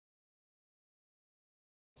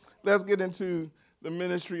let's get into the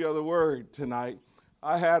ministry of the word tonight.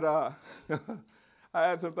 I had I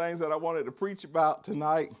had some things that I wanted to preach about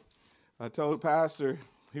tonight. I told Pastor,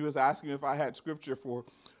 he was asking me if I had scripture for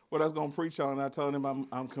what I was going to preach on. And I told him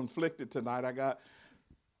I'm conflicted tonight. I got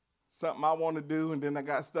something I want to do, and then I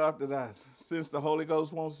got stuff that I sense the Holy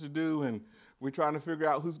Ghost wants to do, and we're trying to figure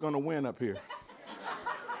out who's going to win up here.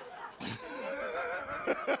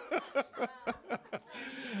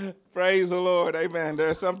 Praise the Lord, amen. There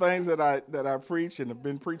are some things that I preach and have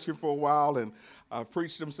been preaching for a while, and I've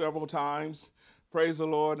preached them several times. Praise the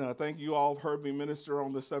Lord, and I think you all have heard me minister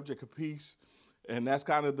on the subject of peace, and that's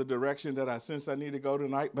kind of the direction that I sense I need to go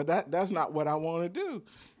tonight, but that's not what I want to do.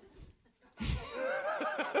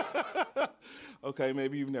 Okay,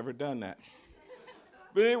 maybe you've never done that.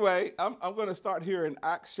 But anyway, I'm going to start here in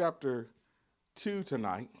Acts chapter 2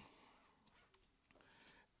 tonight,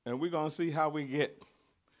 and we're going to see how we get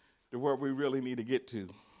to where we really need to get to.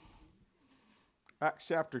 Acts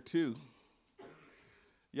chapter 2.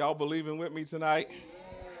 Y'all believing with me tonight?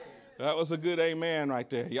 That was a good amen right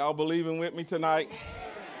there. Y'all believing with me tonight?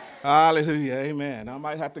 Hallelujah, amen. I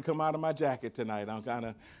might have to come out of my jacket tonight. I'm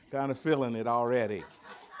kind of feeling it already.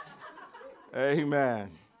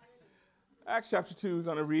 Amen. Acts chapter 2, we're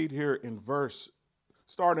going to read here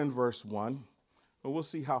start in verse 1, but we'll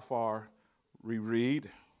see how far we read.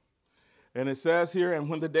 And it says here, and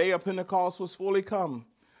when the day of Pentecost was fully come,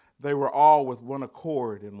 they were all with one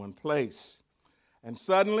accord in one place. And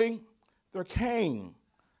suddenly there came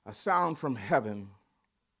a sound from heaven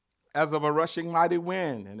as of a rushing mighty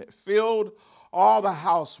wind, and it filled all the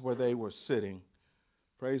house where they were sitting.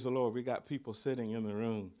 Praise the Lord, we got people sitting in the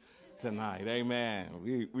room tonight. Amen.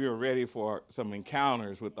 We are ready for some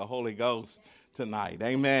encounters with the Holy Ghost tonight.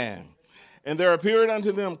 Amen. And there appeared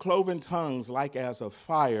unto them cloven tongues like as of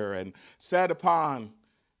fire, and sat upon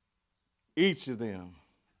each of them.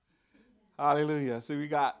 Hallelujah. So we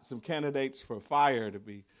got some candidates for fire to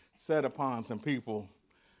be set upon some people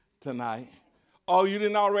tonight. Oh, you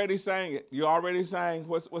didn't already sing it. You already sang.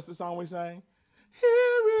 What's the song we sang?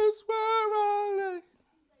 Here is where I lay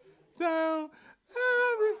down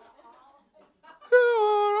every. You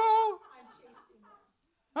are all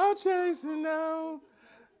I'm chasing now.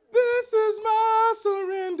 This is my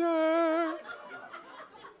surrender.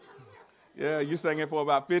 Yeah, you sang it for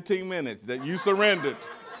about 15 minutes. That you surrendered.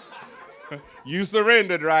 You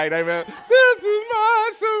surrendered, right? Amen. This is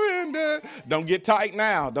my surrender. Don't get tight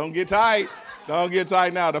now. Don't get tight. Don't get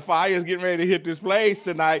tight now. The fire is getting ready to hit this place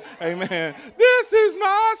tonight. Amen. This is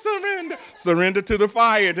my surrender. Surrender to the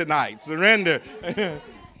fire tonight. Surrender.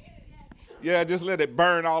 Yeah, just let it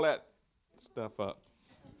burn all that stuff up.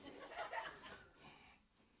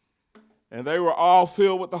 And they were all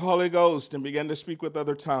filled with the Holy Ghost and began to speak with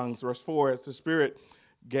other tongues. Verse 4, as the Spirit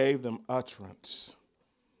gave them utterance.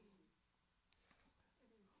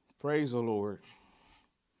 Praise the Lord.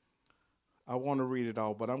 I want to read it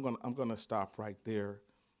all, but I'm going to stop right there.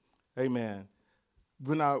 Amen.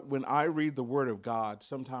 When I read the Word of God,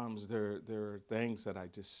 sometimes there are things that I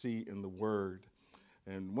just see in the Word.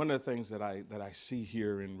 And one of the things that I see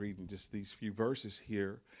here in reading just these few verses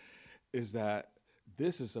here is that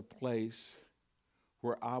this is a place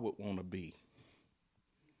where I would want to be.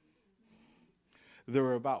 There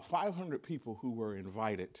were about 500 people who were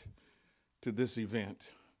invited to this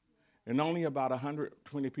event, and only about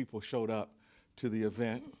 120 people showed up to the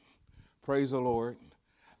event. Praise the Lord.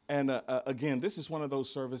 And again, this is one of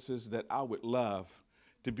those services that I would love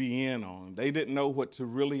to be in on. They didn't know what to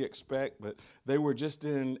really expect, but they were just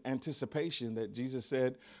in anticipation that Jesus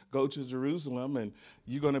said, go to Jerusalem and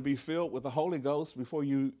you're going to be filled with the Holy Ghost before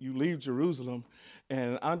you leave Jerusalem.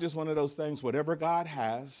 And I'm just one of those things, whatever God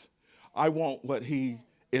has, I want what he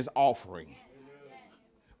is offering.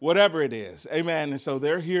 Whatever it is. Amen. And so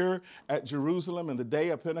they're here at Jerusalem, and the day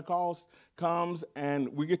of Pentecost comes, and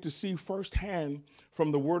we get to see firsthand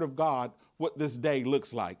from the Word of God what this day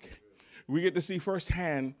looks like. We get to see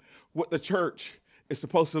firsthand what the church is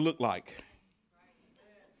supposed to look like.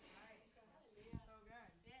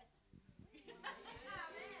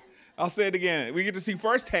 I'll say it again. We get to see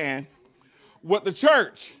firsthand what the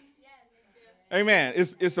church, amen,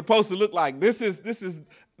 is supposed to look like. This is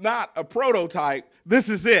not a prototype. This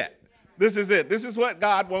is it. This is it. This is what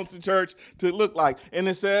God wants the church to look like. And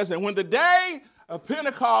it says, and when the day of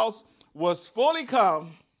Pentecost was fully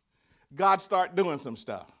come, God started doing some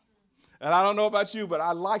stuff. And I don't know about you, but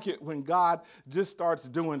I like it when God just starts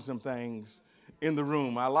doing some things in the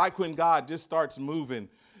room. I like when God just starts moving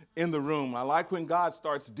in the room. I like when God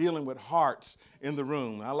starts dealing with hearts in the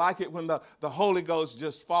room. I like it when the Holy Ghost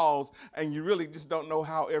just falls and you really just don't know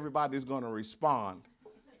how everybody's going to respond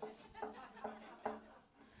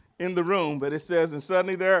in the room. But it says, and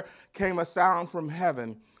suddenly there came a sound from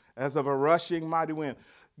heaven as of a rushing mighty wind.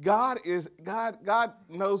 God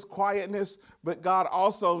knows quietness, but God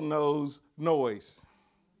also knows noise.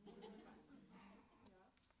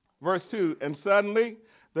 Verse 2, and suddenly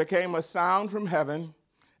there came a sound from heaven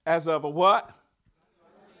as of a what?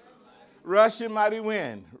 Rushing mighty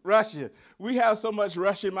wind. Rushing. We have so much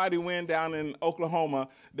rushing mighty wind down in Oklahoma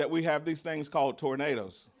that we have these things called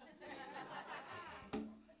tornadoes.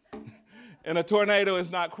 And a tornado is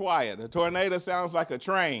not quiet. A tornado sounds like a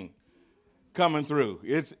train coming through.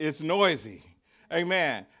 It's noisy.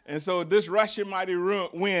 Amen. And so this rushing mighty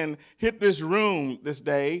wind hit this room this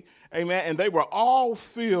day. Amen. And they were all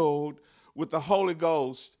filled with the Holy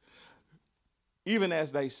Ghost, even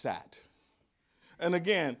as they sat. And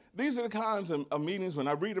again, these are the kinds of meetings, when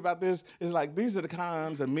I read about this, it's like these are the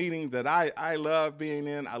kinds of meetings that I love being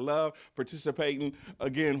in. I love participating,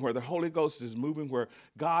 again, where the Holy Ghost is moving, where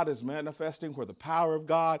God is manifesting, where the power of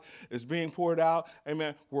God is being poured out.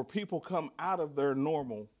 Amen. Where people come out of their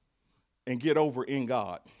normal and get over in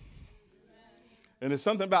God. And there's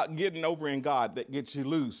something about getting over in God that gets you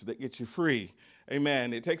loose, that gets you free.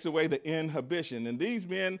 Amen. It takes away the inhibition. And these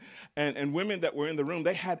men and women that were in the room,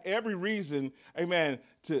 they had every reason, amen,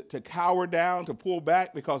 to cower down, to pull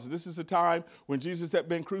back, because this is a time when Jesus had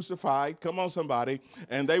been crucified. Come on, somebody.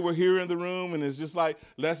 And they were here in the room, and it's just like,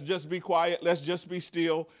 let's just be quiet. Let's just be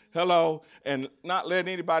still. Hello. And not let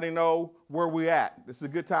anybody know where we're at. This is a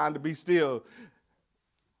good time to be still.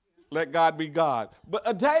 Let God be God. But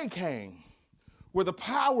a day came where the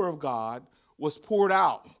power of God was poured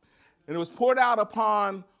out. And it was poured out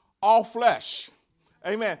upon all flesh.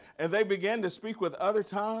 Amen. And they began to speak with other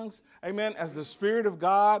tongues. Amen. As the Spirit of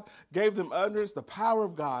God gave them utterance, the power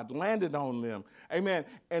of God landed on them. Amen.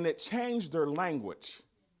 And it changed their language.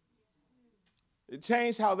 It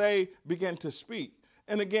changed how they began to speak.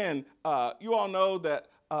 And again, you all know that,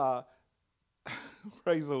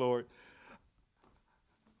 praise the Lord,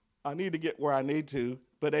 I need to get where I need to,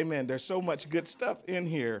 but amen, there's so much good stuff in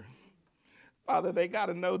here. Father, they got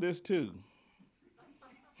to know this too.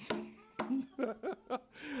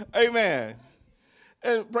 Amen.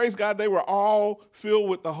 And praise God, they were all filled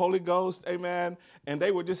with the Holy Ghost, amen, and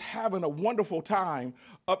they were just having a wonderful time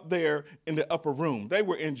up there in the upper room. They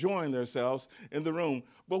were enjoying themselves in the room.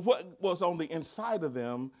 But what was on the inside of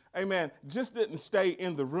them, amen, just didn't stay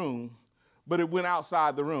in the room, but it went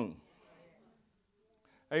outside the room.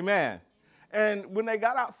 Amen. And when they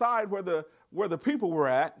got outside where the people were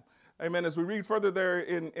at, amen, as we read further there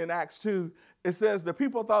in Acts 2, it says the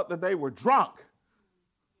people thought that they were drunk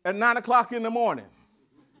at 9 o'clock in the morning.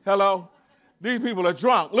 Hello? These people are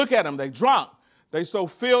drunk. Look at them. They drunk. They so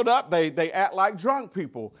filled up, they act like drunk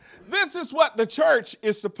people. This is what the church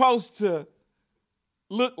is supposed to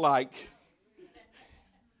look like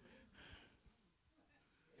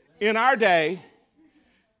in our day,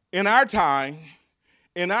 in our time,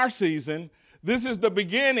 in our season. This is the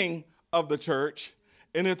beginning of the church.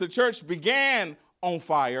 And if the church began on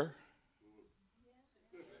fire,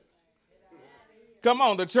 come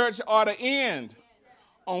on, the church ought to end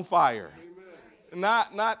on fire.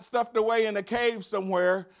 Not stuffed away in a cave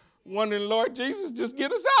somewhere, wondering, Lord Jesus, just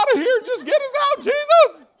get us out of here. Just get us out,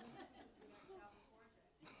 Jesus.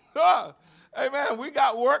 Amen. We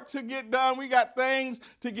got work to get done. We got things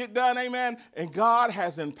to get done. Amen. And God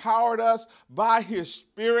has empowered us by his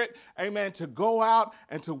Spirit, amen, to go out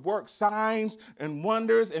and to work signs and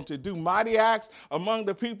wonders and to do mighty acts among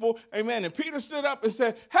the people. Amen. And Peter stood up and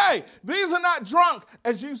said, hey, these are not drunk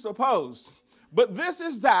as you suppose, but this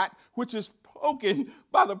is that which is spoken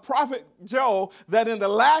by the prophet Joel, that in the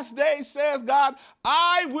last days, says God,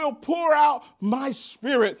 I will pour out my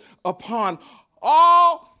Spirit upon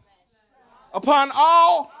all.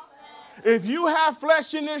 If you have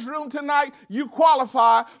flesh in this room tonight, you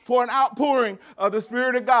qualify for an outpouring of the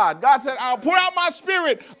Spirit of God. God said, I'll pour out my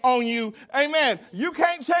Spirit on you. Amen. You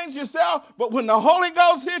can't change yourself, but when the Holy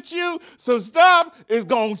Ghost hits you, some stuff is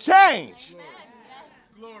going to change.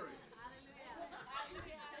 Glory.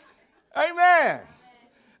 Amen.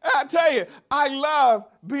 And I tell you, I love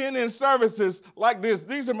being in services like this.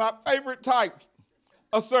 These are my favorite types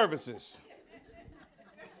of services.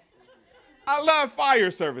 I love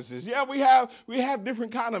fire services. Yeah, we have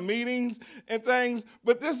different kind of meetings and things,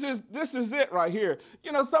 but this is it right here.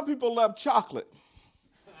 You know, some people love chocolate.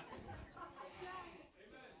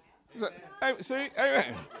 See,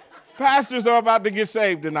 amen. Pastors are about to get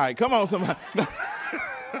saved tonight. Come on, somebody.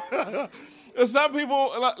 Some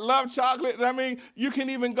people love chocolate. I mean, you can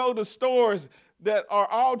even go to stores that are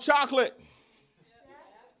all chocolate.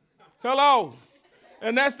 Hello.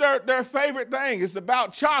 And that's their favorite thing. It's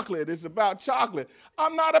about chocolate. It's about chocolate.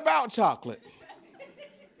 I'm not about chocolate.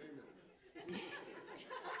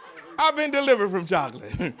 I've been delivered from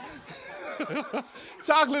chocolate.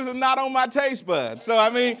 Chocolate is not on my taste buds. So, I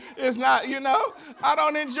mean, it's not, I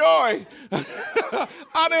don't enjoy.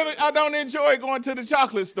 I don't enjoy going to the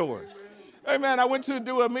chocolate store. Amen. I went to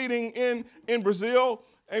do a meeting in Brazil.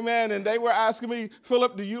 Amen. And they were asking me,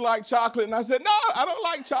 Philip, do you like chocolate? And I said, no, I don't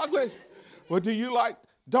like chocolate. Well, do you like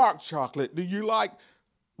dark chocolate? Do you like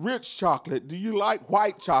rich chocolate? Do you like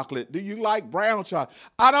white chocolate? Do you like brown chocolate?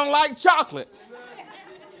 I don't like chocolate.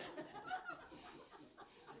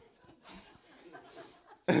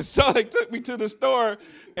 And so they took me to the store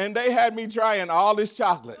and they had me trying all this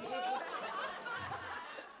chocolate.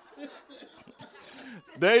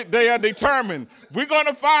 They are determined, we're going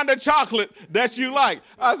to find a chocolate that you like.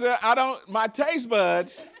 I said, my taste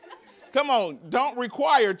buds, come on, don't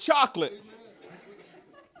require chocolate.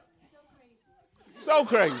 So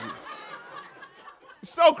crazy.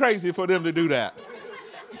 So crazy for them to do that.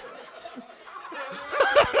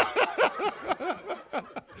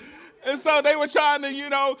 And so they were trying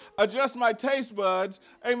to, adjust my taste buds.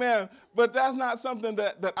 Amen. But that's not something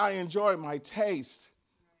that I enjoy. My taste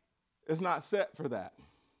is not set for that.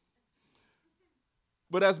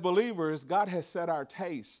 But as believers, God has set our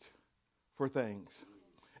taste for things.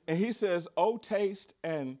 And he says, oh, taste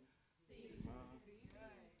and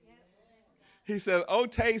he says, oh,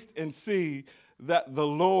 taste and see that the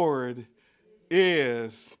Lord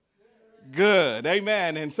is good.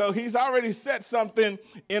 Amen. And so he's already set something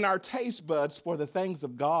in our taste buds for the things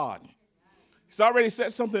of God. He's already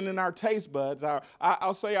set something in our taste buds.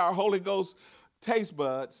 I'll say our Holy Ghost taste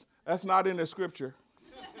buds. That's not in the scripture.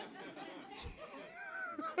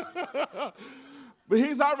 But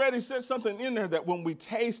he's already said something in there that when we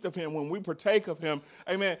taste of him, when we partake of him,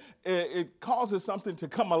 amen, it causes something to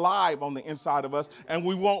come alive on the inside of us, and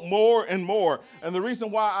we want more and more. And the reason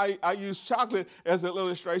why I use chocolate as an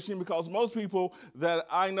illustration, because most people that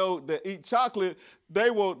I know that eat chocolate, they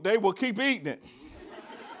will keep eating it.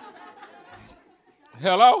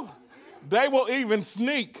 Hello? They will even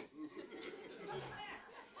sneak.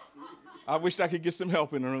 I wish I could get some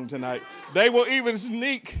help in the room tonight. They will even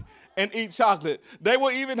sneak and eat chocolate. They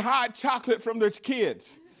will even hide chocolate from their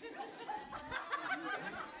kids.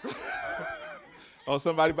 Oh,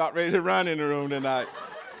 somebody about ready to run in the room tonight.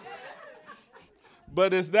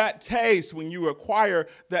 But it's that taste, when you acquire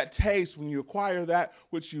that taste, when you acquire that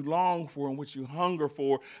which you long for and which you hunger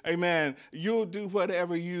for, amen, you'll do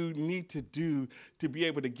whatever you need to do to be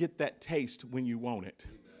able to get that taste when you want it.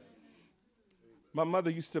 My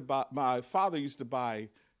father used to buy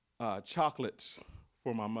chocolates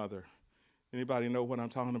for my mother. Anybody know what I'm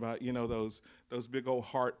talking about? Those big old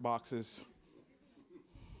heart boxes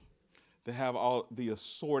that have all the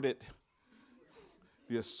assorted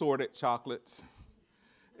chocolates.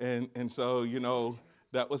 And so,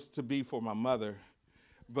 that was to be for my mother.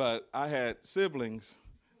 But I had siblings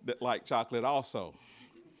that liked chocolate also.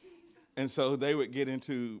 And so they would get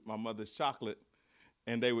into my mother's chocolate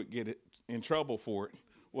and they would get in trouble for it.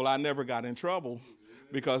 Well, I never got in trouble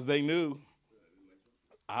because they knew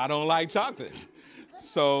I don't like chocolate.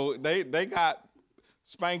 So they got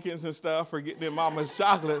spankings and stuff for getting in mama's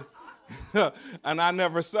chocolate. And I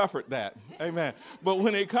never suffered that. Amen. But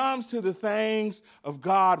when it comes to the things of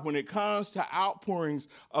God, when it comes to outpourings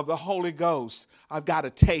of the Holy Ghost, I've got a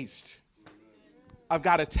taste. I've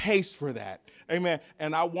got a taste for that. Amen.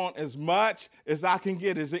 And I want as much as I can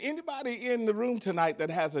get. Is there anybody in the room tonight that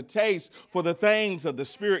has a taste for the things of the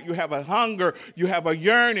Spirit? You have a hunger, you have a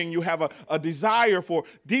yearning, you have a desire for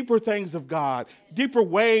deeper things of God, deeper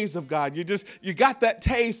ways of God. You got that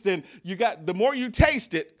taste, and the more you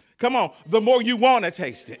taste it, come on, the more you want to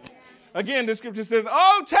taste it. Again, the scripture says,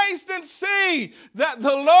 oh, taste and see that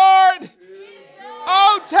the Lord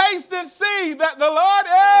oh, taste and see that the Lord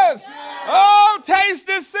is. Oh, taste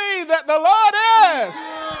and see that the Lord is.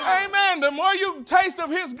 Amen. The more you taste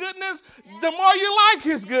of his goodness, the more you like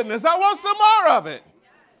his goodness. I want some more of it.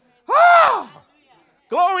 Ah,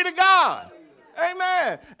 glory to God.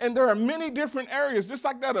 Amen. And there are many different areas, just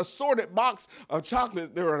like that assorted box of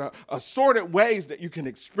chocolate. There are assorted ways that you can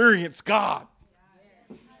experience God.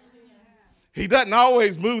 He doesn't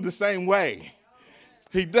always move the same way.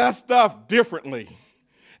 He does stuff differently.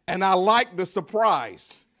 And I like the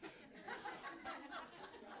surprise.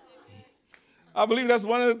 I believe that's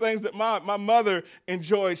one of the things that my mother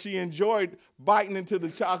enjoyed. She enjoyed biting into the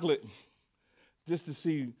chocolate just to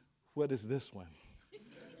see, what is this one?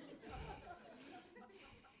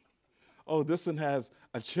 Oh, this one has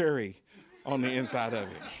a cherry on the inside of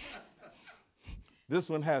it. This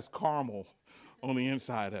one has caramel on the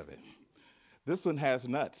inside of it. This one has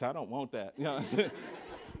nuts. I don't want that. You know what I'm saying?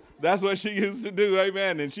 That's what she used to do,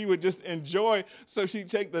 amen. And she would just enjoy, so she'd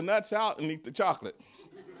take the nuts out and eat the chocolate.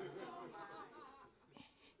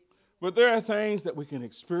 But there are things that we can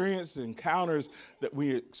experience, encounters that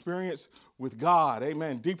we experience with God,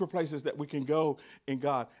 amen. Deeper places that we can go in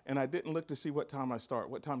God. And I didn't look to see what time I start.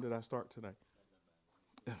 What time did I start today?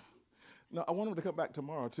 No, I want him to come back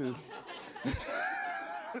tomorrow, too.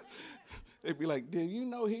 They'd be like, did you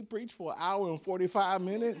know he preached for 1 hour and 45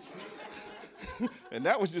 minutes? And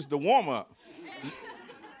that was just the warm-up.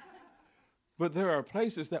 But there are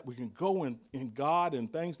places that we can go in God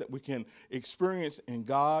and things that we can experience in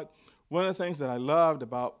God. One of the things that I loved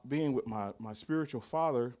about being with my spiritual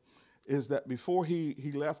father is that before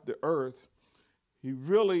he left the earth, he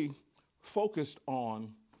really focused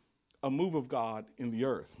on a move of God in the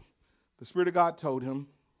earth. The Spirit of God told him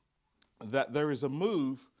that there is a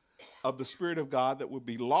move of the Spirit of God that would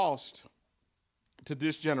be lost to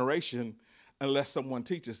this generation unless someone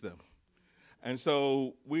teaches them. And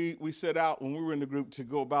so we set out when we were in the group to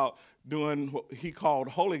go about doing what he called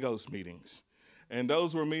Holy Ghost meetings. And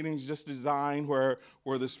those were meetings just designed where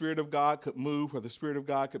the Spirit of God could move, where the Spirit of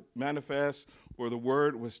God could manifest, where the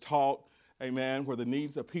word was taught, amen, where the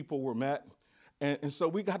needs of people were met. And so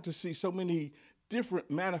we got to see so many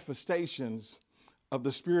different manifestations of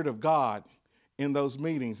the Spirit of God in those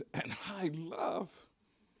meetings. And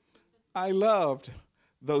I loved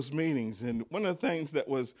those meetings. And one of the things that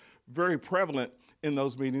was very prevalent in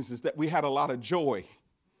those meetings is that we had a lot of joy.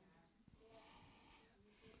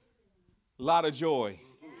 A lot of joy.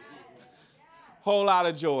 Whole lot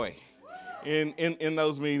of joy in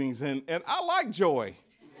those meetings. And I like joy.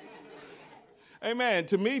 Amen.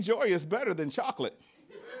 To me, joy is better than chocolate.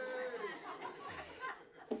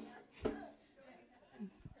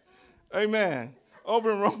 Amen.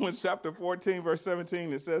 Over in Romans chapter 14, verse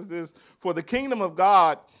 17, it says this, for the kingdom of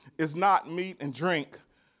God is not meat and drink,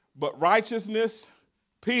 but righteousness,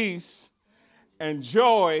 peace, and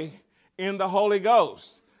joy in the Holy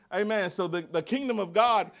Ghost. Amen. So the kingdom of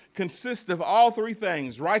God consists of all three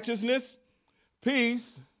things, righteousness,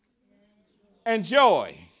 peace, and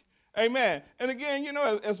joy. Amen. And again, you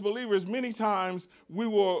know, as believers, many times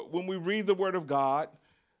when we read the word of God,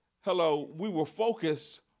 we will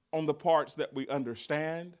focus on the parts that we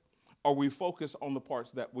understand, or we focus on the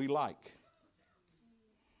parts that we like.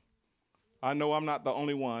 I know I'm not the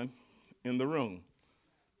only one in the room.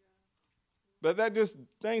 But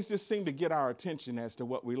things just seem to get our attention as to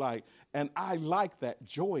what we like. And I like that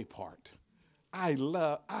joy part. I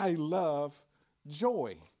love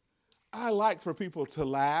joy. I like for people to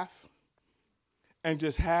laugh and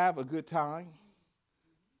just have a good time.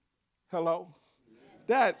 Hello?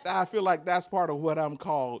 That I feel like that's part of what I'm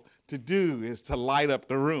called to do, is to light up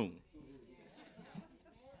the room.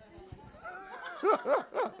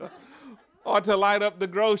 Or to light up the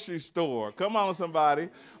grocery store. Come on, somebody.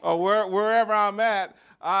 Or wherever I'm at,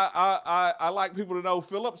 I like people to know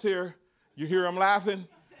Philip's here. You hear him laughing?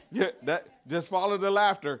 Yeah, just follow the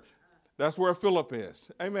laughter. That's where Philip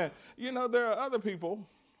is. Amen. You know, there are other people.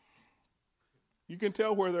 You can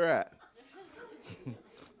tell where they're at.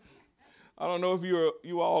 I don't know if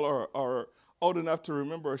you all are old enough to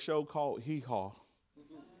remember a show called Hee Haw.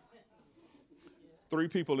 3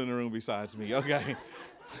 people in the room besides me, okay.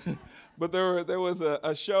 But there was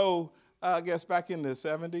a show, I guess back in the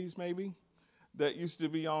 70s maybe, that used to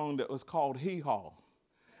be on that was called Hee Haw.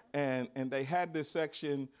 And they had this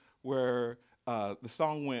section where the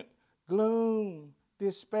song went, gloom,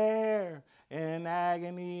 despair, and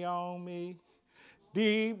agony on me.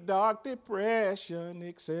 Deep, dark depression,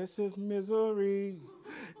 excessive misery.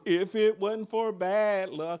 If it wasn't for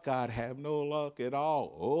bad luck, I'd have no luck at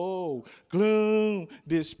all. Oh, gloom,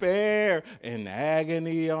 despair, and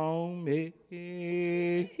agony on me.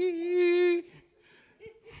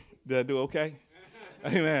 Did I do okay?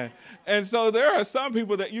 Amen. And so there are some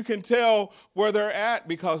people that you can tell where they're at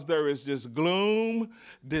because there is just gloom,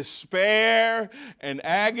 despair, and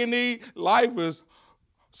agony. Life is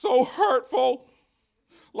so hurtful.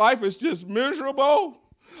 Life is just miserable.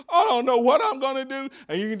 I don't know what I'm going to do.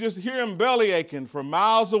 And you can just hear him belly aching from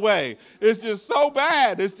miles away. It's just so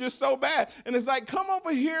bad. It's just so bad. And it's like, come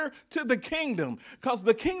over here to the kingdom. Because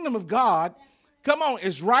the kingdom of God, come on,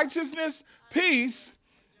 is righteousness, peace,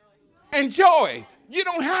 and joy. You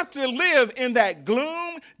don't have to live in that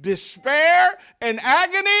gloom, despair, and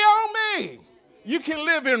agony on me. You can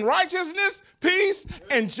live in righteousness, peace,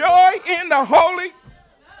 and joy in the Holy.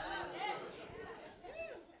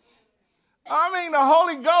 I mean, the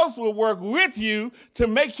Holy Ghost will work with you to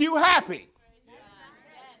make you happy.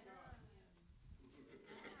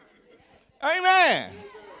 Amen.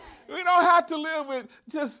 We don't have to live with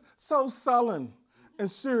just so sullen and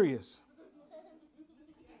serious.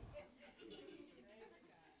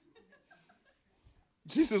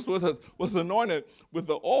 Jesus was anointed with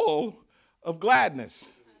the oil of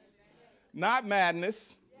gladness, not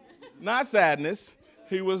madness, not sadness.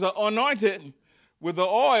 He was anointed with the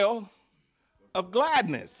oil of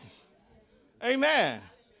gladness. Amen.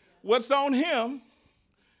 What's on him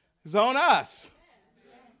is on us.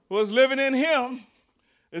 What's living in him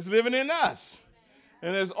is living in us.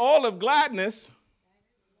 And there's oil of gladness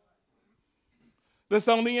that's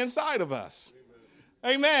on the inside of us.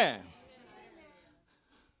 Amen.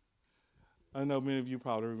 I know many of you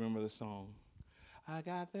probably remember the song. I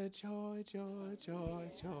got the joy, joy,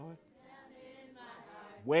 joy, joy.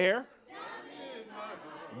 Where?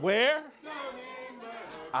 Where?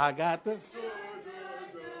 I got the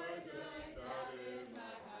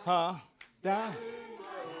down.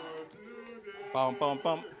 Bum, bum,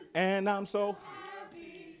 bum. And I'm so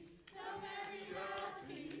happy,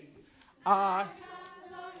 I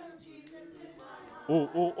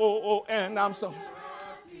oh, and I'm so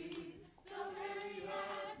happy, so very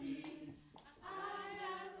happy. I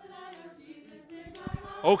have the love of Jesus in my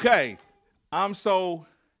heart. Okay, I'm so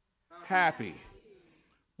happy.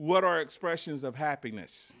 What are expressions of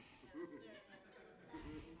happiness?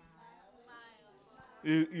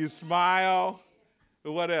 You smile.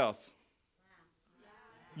 What else?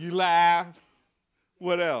 You laugh.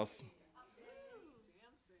 What else?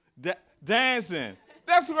 Dancing.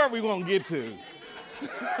 That's where we want to get to.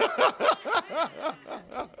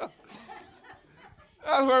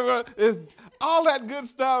 That's where we're going. All that good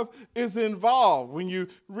stuff is involved when you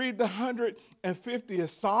read the 150th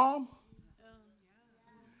Psalm.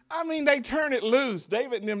 I mean, they turn it loose.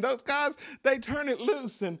 David and them, those guys, they turn it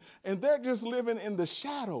loose, and they're just living in the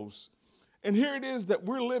shadows. And here it is that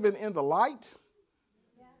we're living in the light.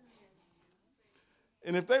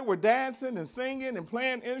 And if they were dancing and singing and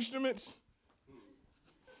playing instruments,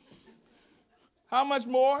 how much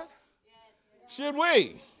more should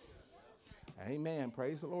we? Amen.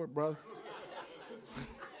 Praise the Lord, brother.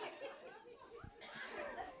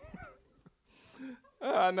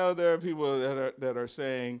 I know there are people that are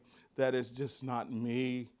saying that it's just not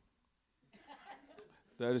me.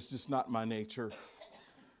 That is just not my nature.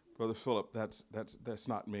 Brother Philip, that's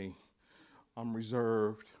not me. I'm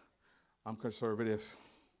reserved. I'm conservative.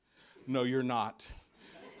 No, you're not.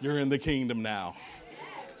 You're in the kingdom now.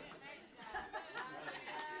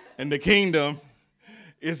 And the kingdom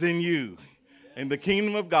is in you. And the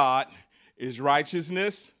kingdom of God is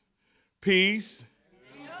righteousness, peace,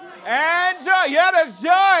 and joy. Yeah, there's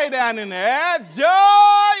joy down in there. There's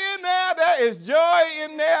joy in there. There is joy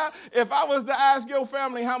in there. If I was to ask your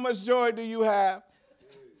family, how much joy do you have?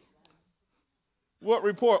 What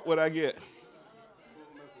report would I get?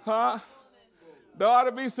 Huh? There ought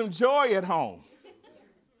to be some joy at home.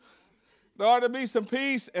 There ought to be some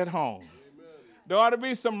peace at home. There ought to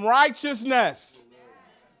be some righteousness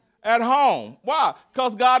at home. Why?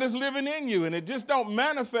 Because God is living in you, and it just don't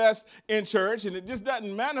manifest in church, and it just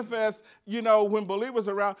doesn't manifest, when believers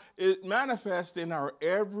are around. It manifests in our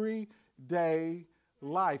everyday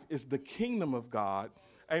life. It's the kingdom of God,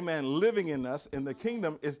 amen, living in us, and the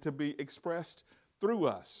kingdom is to be expressed through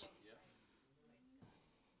us.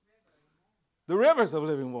 The rivers of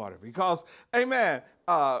living water, because, amen,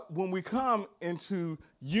 when we come into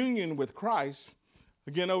union with Christ,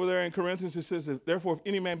 again, over there in Corinthians, it says, therefore, if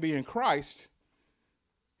any man be in Christ,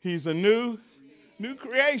 he's a new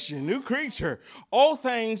creation, new creature. All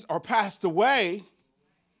things are passed away.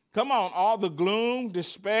 Come on, all the gloom,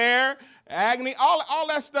 despair, agony, all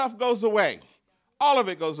that stuff goes away. All of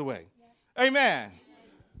it goes away. Amen.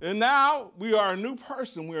 And now we are a new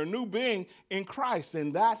person. We are a new being in Christ.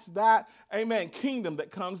 And that's that, amen, kingdom that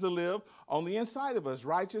comes to live on the inside of us.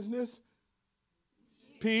 Righteousness,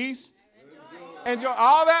 peace, and joy.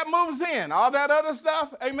 All that moves in. All that other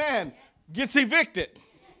stuff, amen, gets evicted.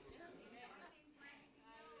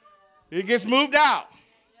 It gets moved out.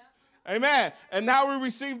 Amen. And now we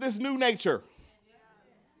receive this new nature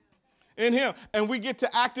in him. And we get to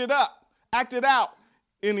act it out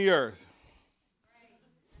in the earth.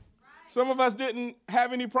 Some of us didn't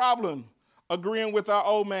have any problem agreeing with our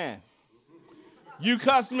old man. You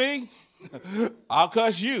cuss me, I'll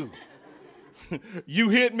cuss you. You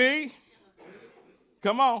hit me,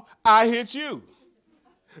 come on, I hit you.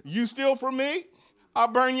 You steal from me, I'll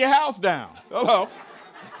burn your house down. Hello.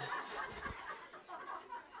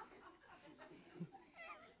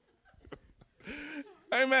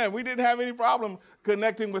 Amen. We didn't have any problem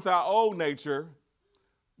connecting with our old nature,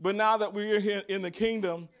 but now that we're here in the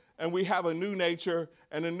kingdom, and we have a new nature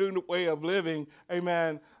and a new way of living,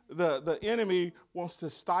 amen, the enemy wants to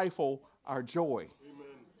stifle our joy. Amen.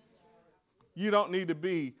 You don't need to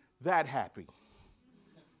be that happy.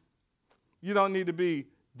 You don't need to be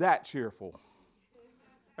that cheerful.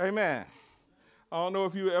 Amen. I don't know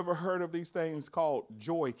if you ever heard of these things called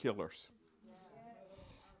joy killers.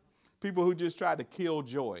 People who just try to kill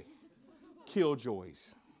joy.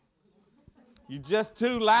 Killjoys. You just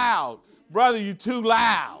too loud. Brother, you too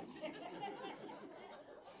loud.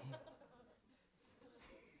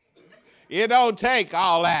 It don't take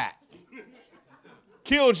all that.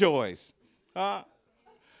 Killjoys.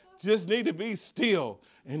 Just need to be still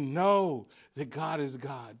and know that God is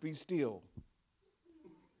God. Be still.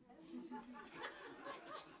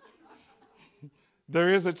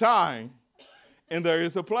 There is a time and there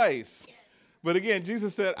is a place. But again,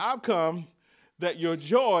 Jesus said, I've come that your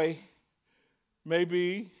joy may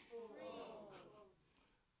be.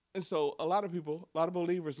 And so a lot of people, a lot of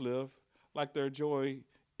believers live like their joy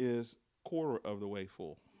is quarter of the way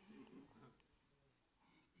full.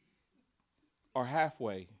 Or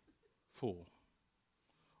halfway full.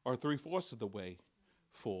 Or 3/4 of the way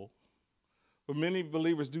full. But many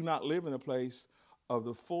believers do not live in a place of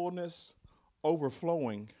the fullness,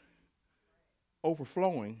 overflowing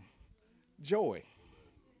joy.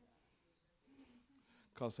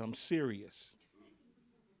 Because I'm serious.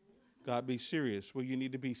 God, be serious. Well, you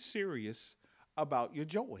need to be serious about your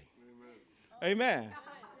joy. Amen.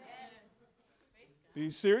 Be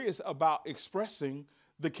serious about expressing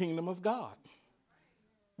the kingdom of God.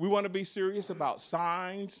 We want to be serious about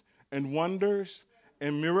signs and wonders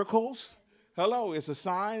and miracles. Hello, it's a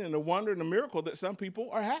sign and a wonder and a miracle that some people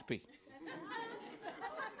are happy.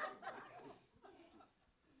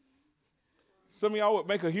 Some of y'all would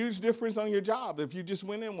make a huge difference on your job if you just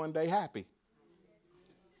went in one day happy.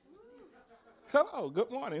 Hello, good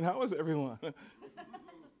morning. How is everyone?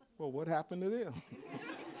 Well, what happened to them?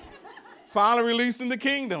 Finally releasing the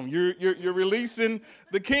kingdom. You're releasing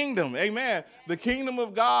the kingdom. Amen. The kingdom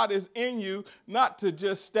of God is in you, not to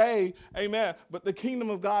just stay. Amen. But the kingdom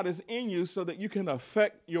of God is in you so that you can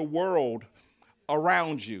affect your world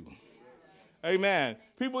around you. Amen.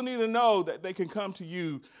 People need to know that they can come to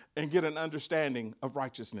you and get an understanding of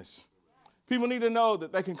righteousness. People need to know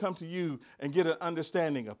that they can come to you and get an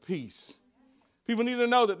understanding of peace. People need to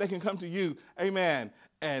know that they can come to you, amen,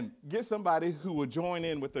 and get somebody who will join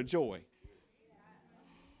in with their joy.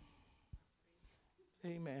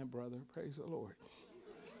 Amen, brother. Praise the Lord.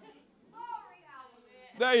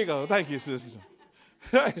 There you go. Thank you, sister.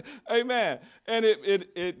 Amen. And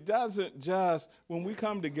it doesn't just, when we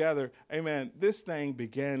come together, amen, this thing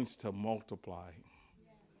begins to multiply.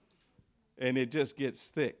 And it just gets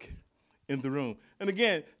thick in the room. And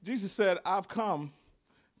again, Jesus said, I've come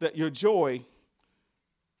that your joy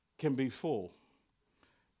can be full.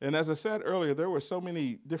 And as I said earlier, there were so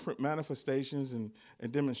many different manifestations and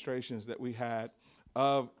demonstrations that we had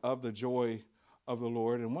of the joy of the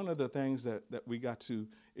Lord. And one of the things that we got to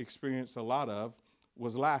experience a lot of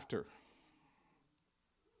was laughter.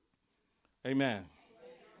 Amen.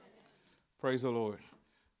 Praise the Lord.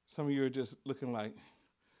 Some of you are just looking like,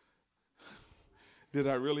 did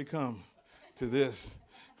I really come to this?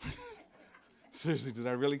 Seriously, did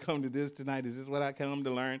I really come to this tonight? Is this what I come to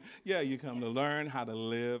learn? Yeah, you come to learn how to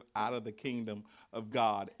live out of the kingdom of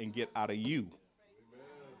God and get out of you.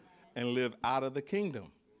 And live out of the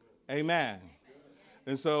kingdom. Amen.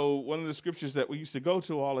 And so one of the scriptures that we used to go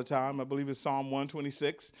to all the time, I believe it's Psalm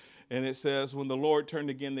 126, and it says, when the Lord turned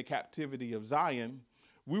again the captivity of Zion,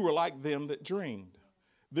 we were like them that dreamed.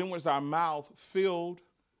 Then was our mouth filled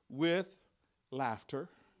with laughter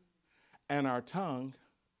and our tongue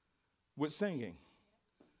with singing.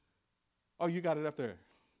 Oh, you got it up there.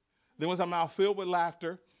 Then was our mouth filled with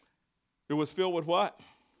laughter. It was filled with what?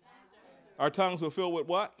 Laughter. Our tongues were filled with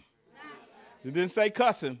what? Laughter. It didn't say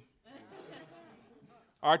cussing.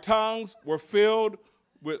 Our tongues were filled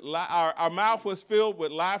with, our mouth was filled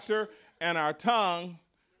with laughter and our tongue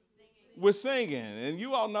was singing. And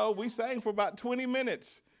you all know we sang for about 20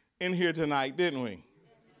 minutes in here tonight, didn't we?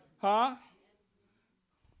 Huh?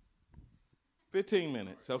 15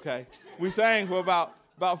 minutes, okay. We sang for about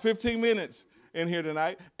 15 minutes in here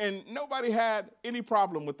tonight, and nobody had any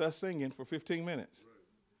problem with us singing for 15 minutes.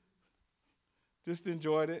 Just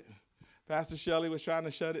enjoyed it. Pastor Shelley was trying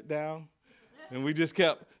to shut it down, and we just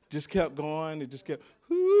kept going. It just kept,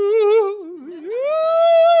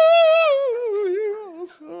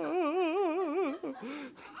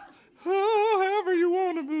 however you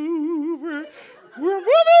want to move, we're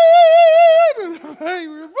moving. Hey,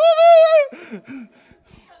 we're moving.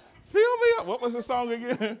 Fill me up. What was the song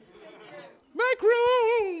again? Make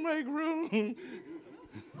room, make room.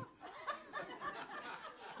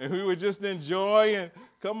 And we were just enjoying,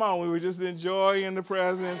 come on, we were just enjoying the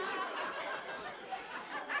presence.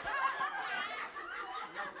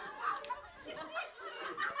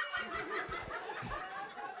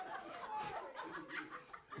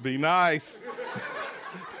 Be nice.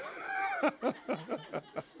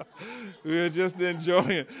 We were just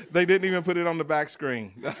enjoying. They didn't even put it on the back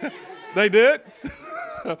screen. They did?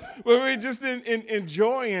 But we were just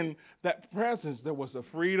enjoying that presence. There was a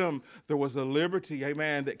freedom. There was a liberty,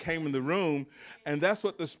 amen, that came in the room. And that's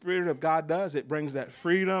what the Spirit of God does. It brings that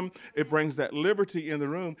freedom. It brings that liberty in the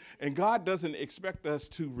room. And God doesn't expect us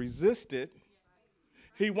to resist it.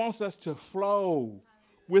 He wants us to flow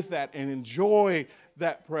with that and enjoy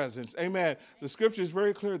that presence. Amen. The scripture is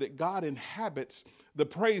very clear that God inhabits the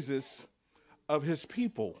praises of his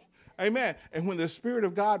people. Amen. And when the Spirit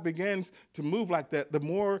of God begins to move like that, the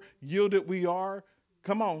more yielded we are,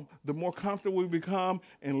 come on, the more comfortable we become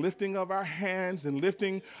in lifting of our hands and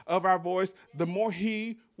lifting of our voice, the more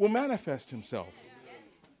he will manifest himself.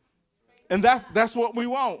 And that's what we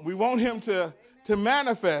want. We want him to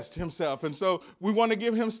manifest himself. And so we want to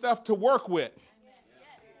give him stuff to work with.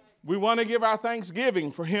 We want to give our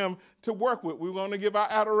thanksgiving for him to work with. We want to give our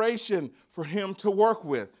adoration for him to work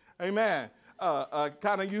with. Amen. I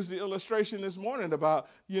kind of used the illustration this morning about,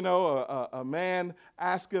 a man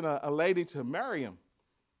asking a lady to marry him.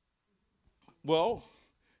 Well,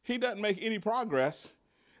 he doesn't make any progress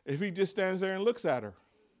if he just stands there and looks at her.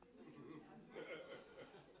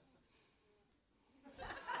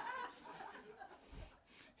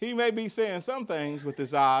 He may be saying some things with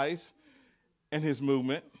his eyes and his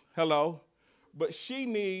movement. Hello. But she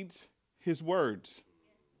needs his words.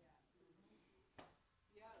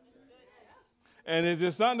 And it's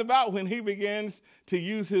just something about when he begins to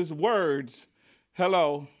use his words,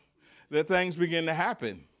 hello, that things begin to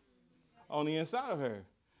happen on the inside of her.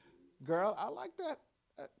 Girl, I like that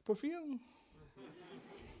perfume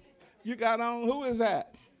you got on. Who is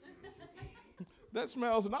that? That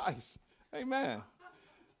smells nice. Amen.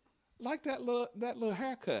 Like that little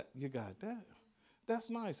haircut you got. That's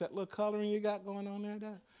nice. That little coloring you got going on there,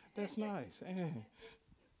 that's nice.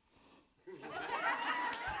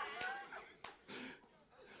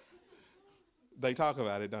 They talk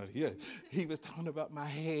about it, don't they? Yeah. He was talking about my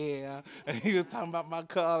hair, and he was talking about my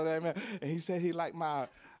color, and he said he liked my,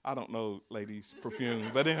 I don't know, ladies' perfume.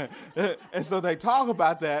 But and so they talk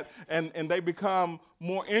about that, and they become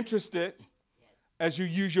more interested as you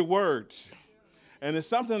use your words. And there's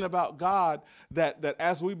something about God that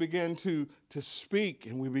as we begin to speak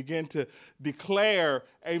and we begin to declare,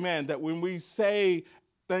 amen, that when we say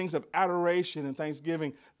things of adoration and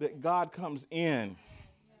thanksgiving, that God comes in,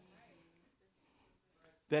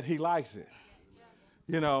 that he likes it.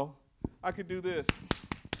 I could do this.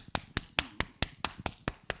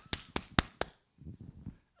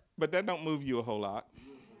 But that don't move you a whole lot.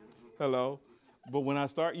 Hello? But when I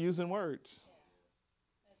start using words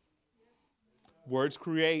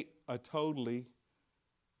create a totally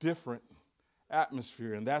different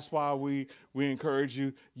atmosphere. And that's why we encourage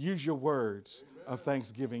you, use your words of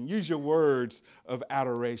thanksgiving. Use your words of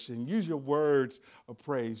adoration. Use your words of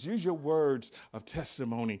praise. Use your words of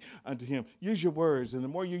testimony unto him. Use your words. And the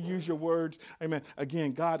more you use your words, amen,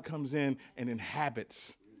 again, God comes in and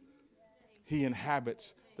inhabits. He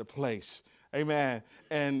inhabits the place. Amen.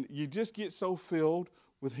 And you just get so filled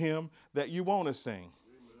with him that you want to sing.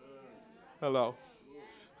 Hello.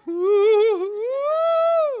 Ooh,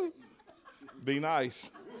 be nice.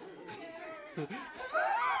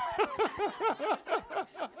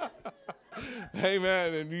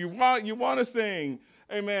 Amen. And you want to sing.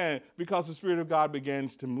 Amen. Because the Spirit of God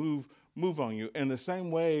begins to move on you. In the same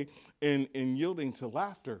way in yielding to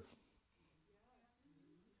laughter.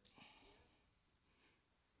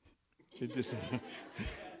 It just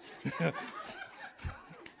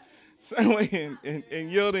same way in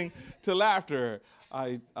yielding to laughter.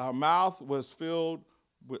 Our mouth was filled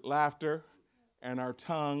with laughter and our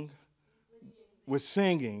tongue with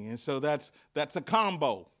singing. And so that's a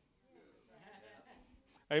combo.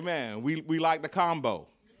 Amen. We like the combo.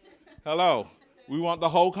 Hello. We want the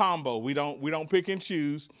whole combo. We don't pick and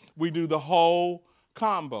choose. We do the whole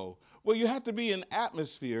combo. Well, you have to be in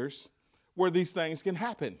atmospheres where these things can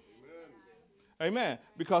happen. Amen.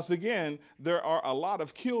 Because again, there are a lot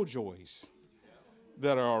of killjoys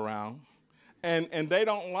that are around. And they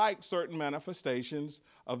don't like certain manifestations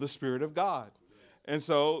of the Spirit of God. And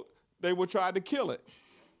so they will try to kill it.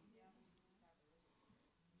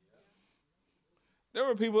 There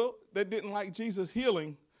were people that didn't like Jesus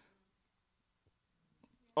healing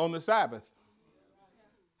on the Sabbath.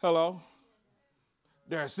 Hello?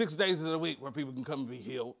 there are 6 days of the week where people can come and be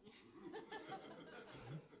healed.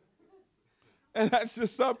 And that's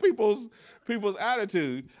just some people's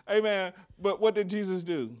attitude. Amen. But what did Jesus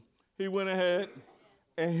do? He went ahead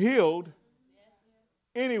and healed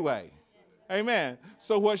anyway. Amen.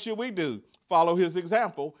 So what should we do? Follow his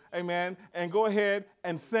example. Amen. And go ahead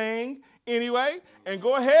and sing anyway. And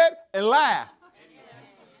go ahead and laugh.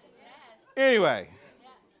 Anyway.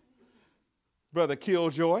 Brother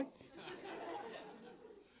Killjoy.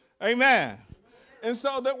 Amen. And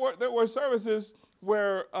so there were services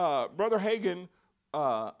where Brother Hagin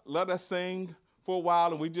let us sing for a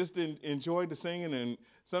while, and we just enjoyed the singing. And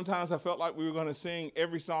sometimes I felt like we were going to sing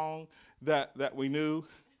every song that we knew.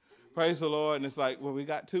 Praise the Lord. And it's like, well, we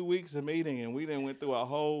got 2 weeks of meeting, and we then went through a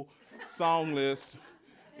whole song list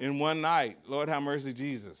in one night. Lord have mercy,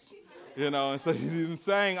 Jesus. And so he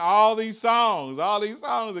sang all these songs. All these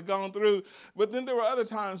songs had gone through. But then there were other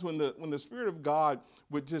times when the Spirit of God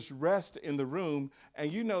would just rest in the room,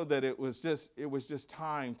 and you know that it was just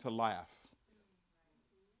time to laugh.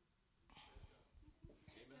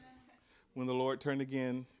 Amen. When the Lord turned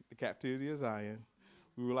again the captivity of Zion,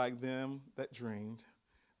 we were like them that dreamed.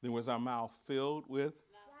 Then was our mouth filled with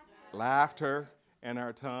laughter and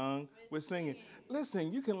our tongue with singing.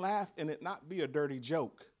 Listen, you can laugh and it not be a dirty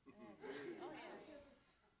joke.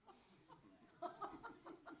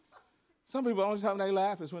 Some people, the only time they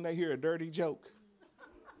laugh is when they hear a dirty joke.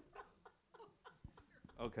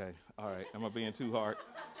 Okay, all right. Am I being too hard?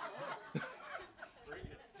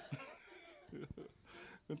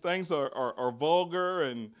 When things are vulgar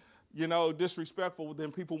and, disrespectful,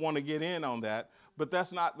 then people want to get in on that. But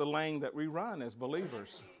that's not the lane that we run as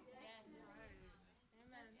believers.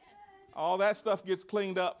 All that stuff gets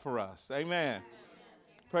cleaned up for us. Amen.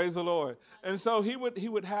 Praise the Lord. And so he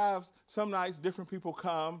would have some nights different people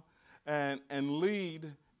come and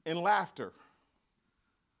lead in laughter.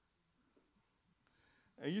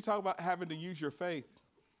 And you talk about having to use your faith.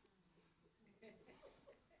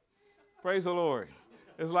 Praise the Lord.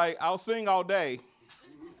 It's like, I'll sing all day,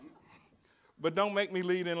 but don't make me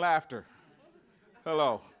lead in laughter.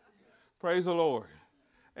 Hello. Praise the Lord.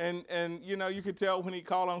 And you could tell when he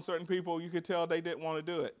called on certain people, you could tell they didn't want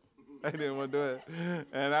to do it. They didn't want to do it.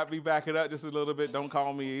 And I'd be backing up just a little bit. Don't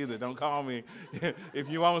call me either. Don't call me. If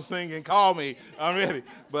you want to sing and call me, I'm ready.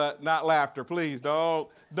 But not laughter, please.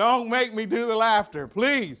 Don't make me do the laughter.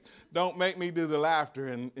 Please don't make me do the laughter.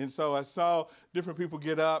 And so I saw different people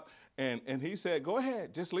get up, and he said, go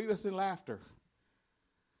ahead, just lead us in laughter.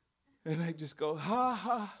 And they just go, ha,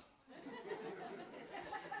 ha.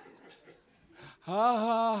 Ha,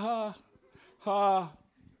 ha, ha, ha.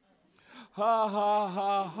 Ha, ha,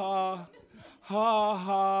 ha, ha, ha,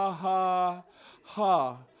 ha, ha,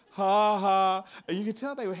 ha, ha, ha. And you can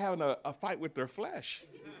tell they were having a fight with their flesh.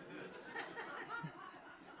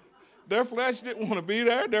 Their flesh didn't want to be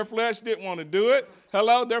there. Their flesh didn't want to do it.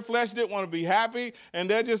 Hello? Their flesh didn't want to be happy. And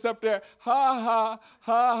they're just up there, ha, ha,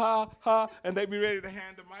 ha, ha, ha. And they'd be ready to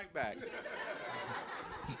hand the mic back.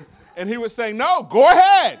 And he would say, no, go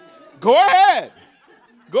ahead. Go ahead.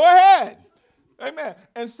 Go ahead. Amen.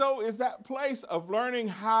 And so is that place of learning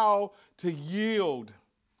how to yield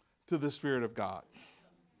to the Spirit of God.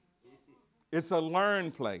 It's a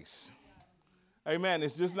learned place. Amen.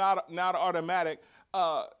 It's just not automatic.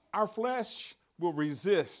 Our flesh will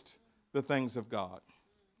resist the things of God.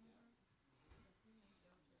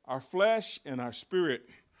 Our flesh and our spirit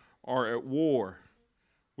are at war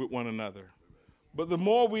with one another. But the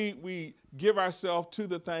more we give ourselves to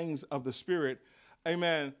the things of the Spirit,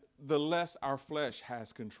 amen, the less our flesh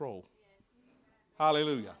has control. Yes.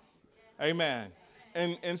 Hallelujah. Yes. Amen.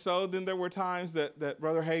 And so then there were times that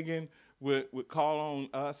Brother Hagin would call on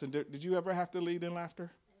us. And did you ever have to lead in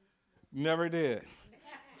laughter? Never did.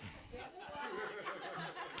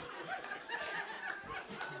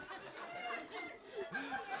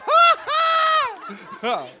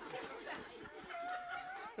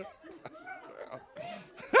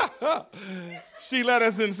 She let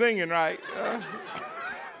us in singing, right?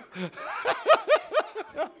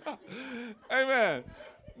 Amen.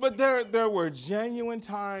 But there were genuine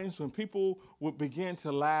times when people would begin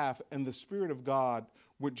to laugh and the Spirit of God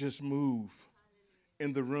would just move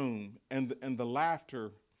in the room, and the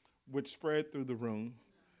laughter would spread through the room,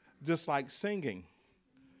 just like singing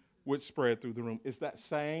would spread through the room. It's that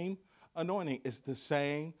same anointing. It's the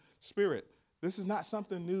same Spirit. This is not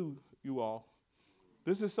something new, you all.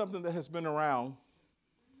 This is something that has been around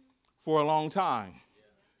for a long time.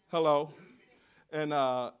 Hello. And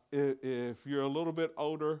if you're a little bit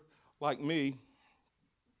older like me,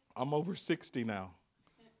 I'm over 60 now,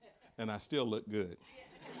 and I still look good.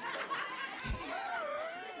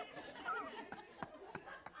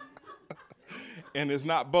 And it's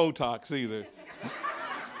not Botox either.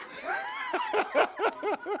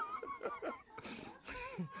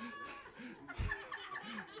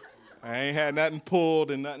 I ain't had nothing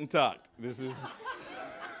pulled and nothing tucked. This is,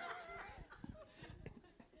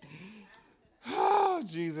 oh,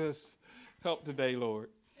 Jesus, help today, Lord.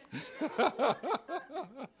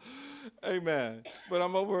 Amen. But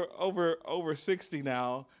I'm over 60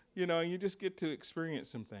 now, and you just get to experience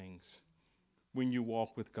some things when you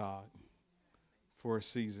walk with God for a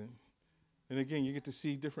season. And again, you get to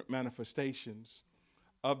see different manifestations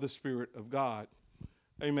of the Spirit of God.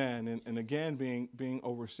 Amen. And again, being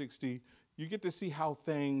over 60, you get to see how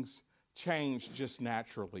things change just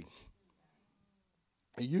naturally.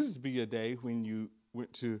 It used to be a day when you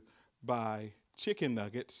went to buy chicken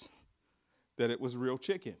nuggets that it was real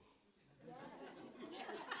chicken.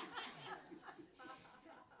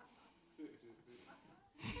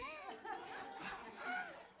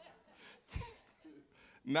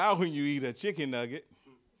 Now when you eat a chicken nugget,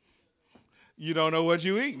 you don't know what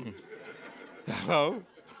you're eating. Hello?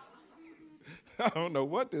 I don't know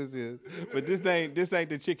what this is, but this ain't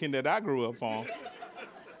the chicken that I grew up on.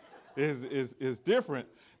 It's different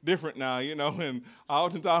now, and I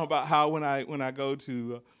often talk about how when I go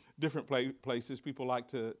to different places, people like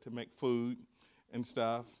to make food and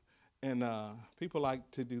stuff, and people like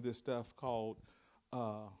to do this stuff called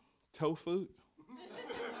tofu.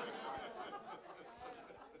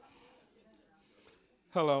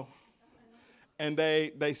 Hello. And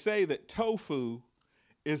they say that tofu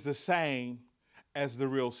is the same as the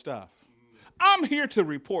real stuff. I'm here to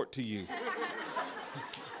report to you.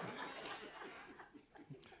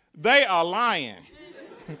 They are lying.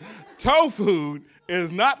 Tofu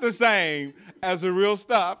is not the same as the real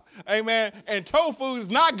stuff. Amen. And tofu is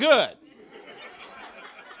not good.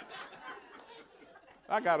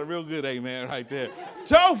 I got a real good amen right there.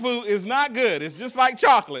 Tofu is not good. It's just like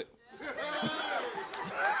chocolate.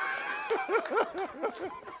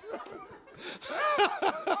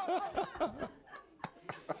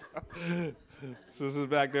 Sisters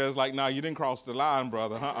back there is like, nah, you didn't cross the line,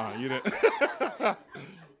 brother. You didn't.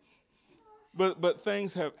 But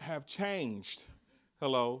things have changed.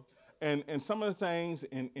 Hello. And some of the things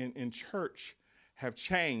in church have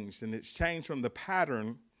changed, and it's changed from the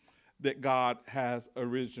pattern that God has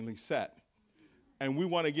originally set. And we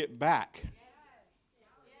want to get back.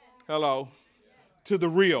 Hello. To the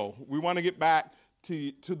real. We want to get back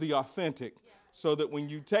to the authentic, so that when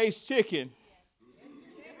you taste chicken,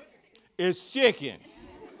 it's chicken.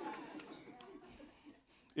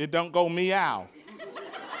 It don't go meow.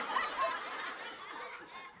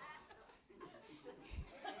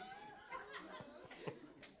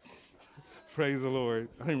 Praise the Lord.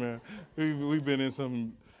 Amen. We've been in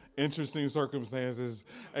some interesting circumstances.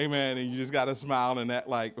 Amen. And you just got to smile and act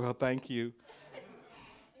like, well, thank you.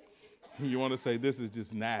 You want to say, this is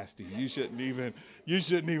just nasty. You shouldn't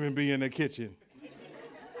even be in the kitchen.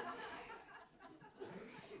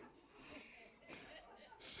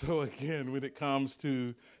 So again, when it comes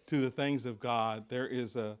to the things of God, there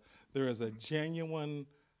is a genuine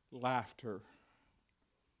laughter.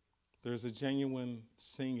 There's a genuine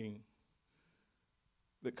singing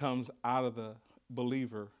that comes out of the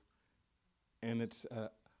believer, and it's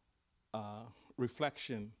a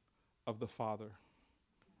reflection of the Father.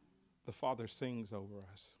 The Father sings over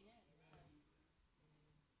us.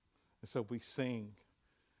 And so we sing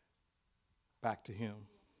back to him.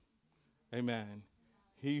 Amen.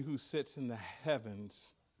 He who sits in the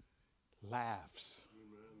heavens laughs.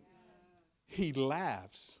 He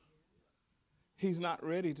laughs. He's not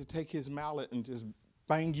ready to take his mallet and just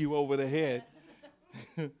bang you over the head.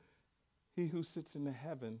 He who sits in the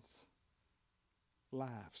heavens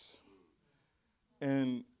laughs.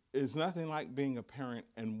 And it's nothing like being a parent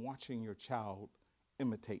and watching your child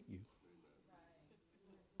imitate you,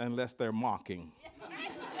 unless they're mocking.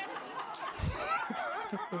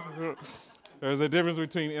 There's a difference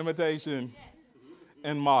between imitation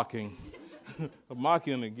and mocking.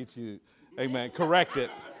 Mocking to get you, amen, corrected.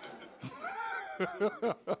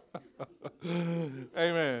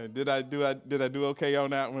 Amen. Did I do okay on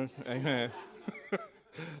that one? Amen.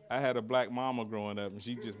 I had a black mama growing up, and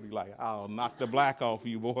she'd just be like, I'll knock the black off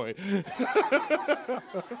you, boy.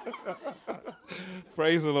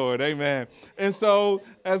 Praise the Lord. Amen. And so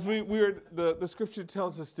as the scripture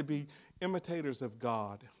tells us to be imitators of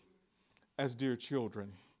God as dear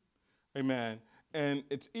children. Amen. And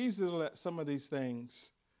it's easy to let some of these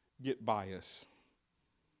things get by us.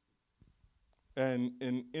 And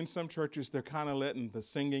in some churches, they're kind of letting the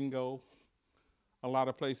singing go. A lot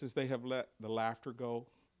of places, they have let the laughter go.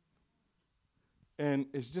 And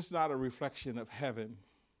it's just not a reflection of heaven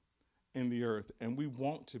in the earth. And we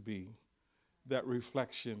want to be that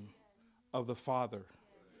reflection of the Father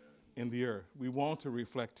in the earth. We want to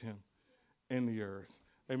reflect him in the earth.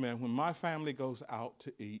 Amen. When my family goes out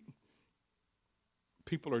to eat,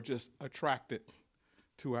 people are just attracted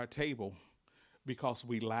to our table because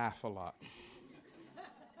we laugh a lot.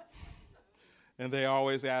 And they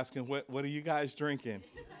always asking, what are you guys drinking?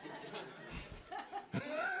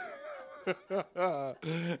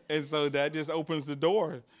 And so that just opens the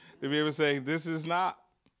door to be able to say, this is not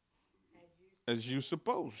as you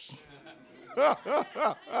suppose.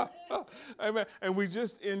 Amen. And we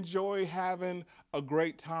just enjoy having a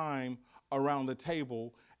great time around the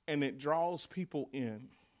table, and it draws people in.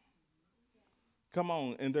 Come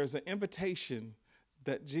on. And there's an invitation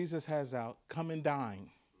that Jesus has out. Come and dine.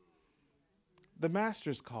 The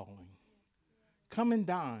Master's calling. Come and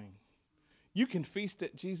dine. You can feast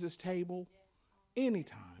at Jesus' table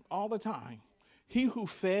anytime, all the time. He who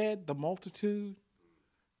fed the multitude,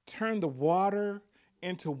 turned the water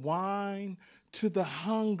into wine, to the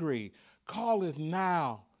hungry calleth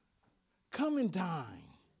now. Come and dine.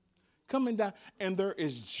 Come and dine. And there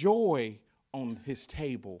is joy on his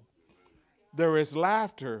table. There is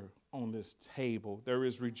laughter on this table. There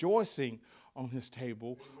is rejoicing on his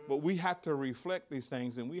table. But we have to reflect these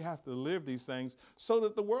things, and we have to live these things so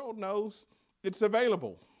that the world knows it's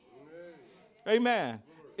available. Amen.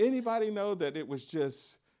 Anybody know that it was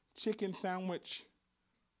just chicken sandwich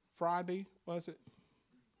Friday, was it?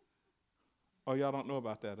 Oh, y'all don't know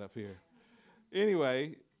about that up here.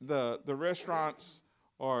 Anyway, the restaurants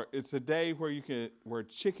it's a day where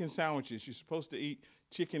chicken sandwiches, you're supposed to eat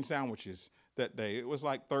chicken sandwiches that day. It was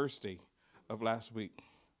like Thursday of last week.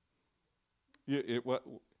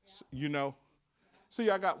 You know?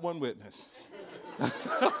 See, I got one witness.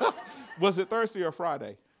 Was it Thursday or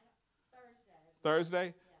Friday?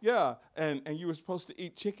 Thursday? Yeah. And you were supposed to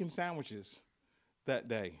eat chicken sandwiches that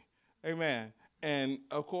day. Amen. And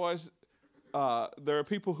of course, there are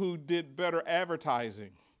people who did better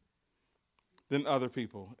advertising than other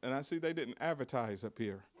people. And I see they didn't advertise up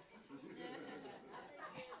here.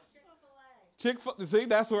 Chick-fil-A. See,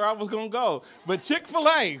 that's where I was going to go. But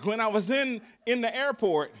Chick-fil-A, when I was in the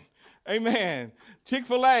airport, amen,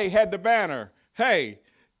 Chick-fil-A had the banner, hey,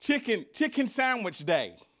 chicken sandwich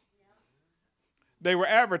day. They were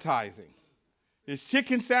advertising. It's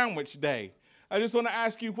chicken sandwich day. I just want to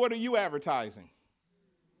ask you, what are you advertising?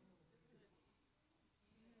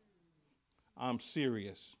 I'm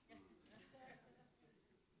serious.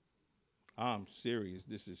 I'm serious.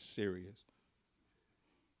 This is serious.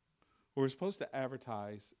 We're supposed to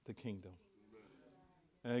advertise the kingdom.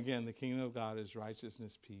 And again, the kingdom of God is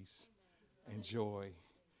righteousness, peace, and joy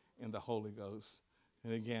in the Holy Ghost.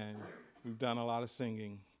 And again, we've done a lot of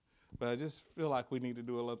singing, but I just feel like we need to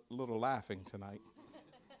do a little laughing tonight.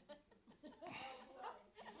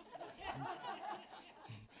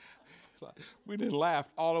 We didn't laugh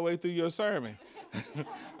all the way through your sermon.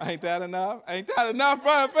 Ain't that enough? Ain't that enough,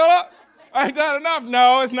 Brother Philip? Ain't that enough?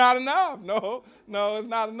 No, it's not enough. No, it's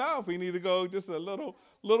not enough. We need to go just a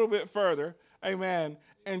little bit further. Amen.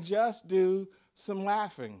 And just do some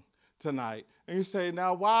laughing tonight. And you say,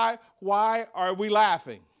 now why are we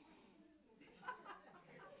laughing?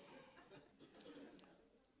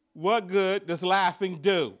 What good does laughing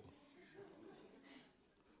do?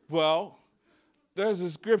 Well, there's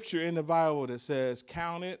a scripture in the Bible that says,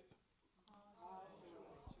 count it.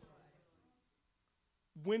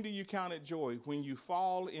 When do you count it joy? When you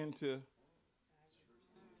fall into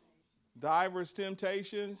diverse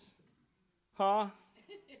temptations? Huh?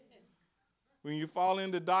 When you fall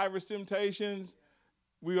into diverse temptations,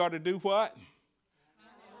 we are to do what?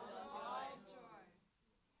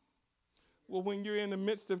 Well, when you're in the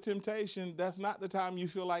midst of temptation, that's not the time you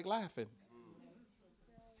feel like laughing.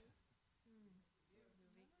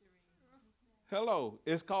 Hello.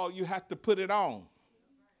 It's called you have to put it on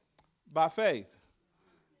by faith.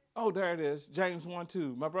 Oh, there it is. James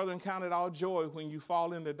 1:2. My brethren, count it all joy when you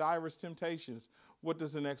fall into diverse temptations. What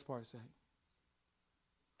does the next part say?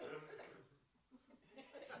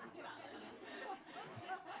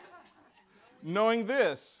 Knowing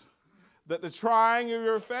this, that the trying of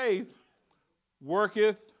your faith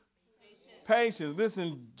worketh patience.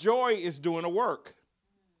 Listen, joy is doing a work.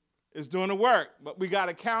 It's doing a work, but we got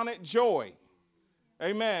to count it joy.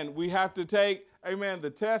 Amen. We have to take, amen, the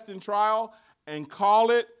test and trial and call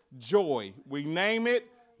it joy. We name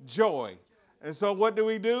it joy. And so what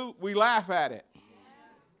do? We laugh at it.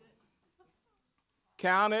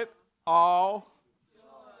 Count it all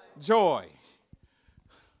joy.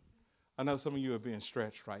 I know some of you are being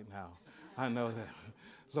stretched right now. I know that.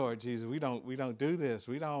 Lord Jesus, we don't do this.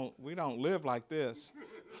 We don't live like this.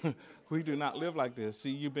 We do not live like this.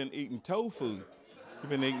 See, you've been eating tofu. You've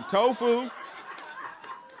been eating tofu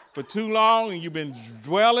for too long, and you've been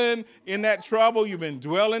dwelling in that trouble. You've been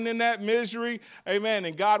dwelling in that misery. Amen.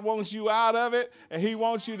 And God wants you out of it, and he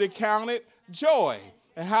wants you to count it joy.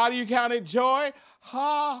 And how do you count it joy?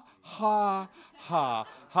 Ha, ha, ha,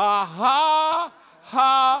 ha, ha,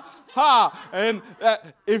 ha, ha. And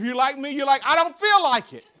if you're like me, you're like, I don't feel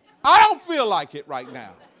like it. I don't feel like it right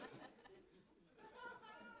now.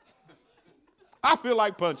 I feel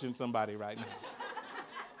like punching somebody right now.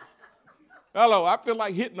 Hello, I feel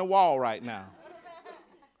like hitting the wall right now.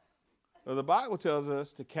 So the Bible tells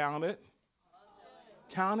us to count it.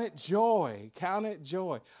 Count it joy. Count it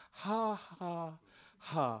joy. Ha, ha,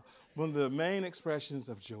 ha. One of the main expressions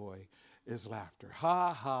of joy is laughter.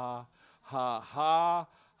 Ha, ha, ha, ha,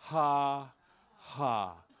 ha,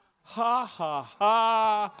 ha. Ha, ha,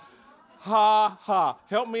 ha, ha, ha.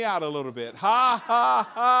 Help me out a little bit. Ha, ha,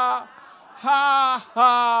 ha, ha,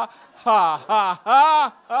 ha, ha, ha,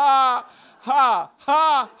 ha, ha. Ha,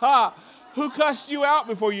 ha, ha. Who cussed you out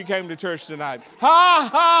before you came to church tonight? Ha,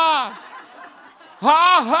 ha.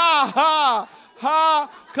 Ha, ha, ha. Ha.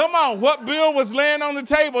 Come on. What bill was laying on the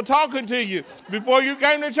table talking to you before you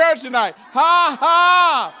came to church tonight? Ha,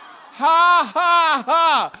 ha. Ha, ha,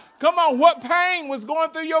 ha. Come on. What pain was going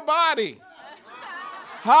through your body?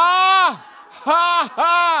 Ha, ha,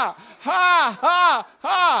 ha. Ha, ha,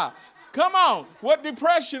 ha. Come on. What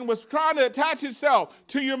depression was trying to attach itself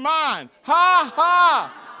to your mind? Ha,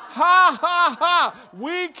 ha, ha, ha, ha.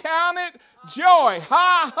 We count it joy.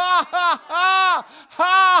 Ha, ha, ha, ha,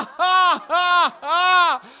 ha, ha, ha, ha,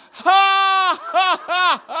 ha,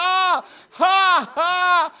 ha, ha, ha, ha, ha,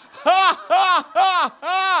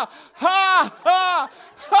 ha, ha,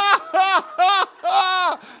 ha, ha,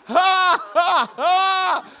 ha, ha,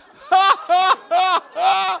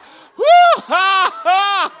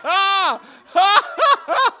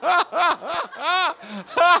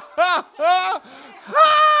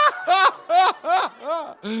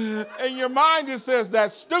 and your mind just says,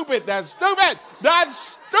 that's stupid, that's stupid, that's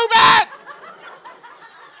stupid.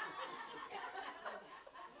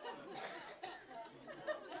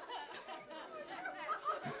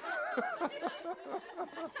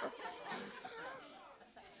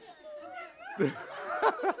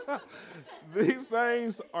 These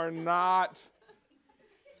things are not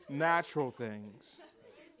natural things.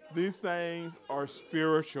 These things are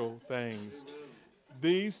spiritual things.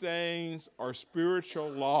 These things are spiritual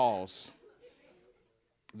laws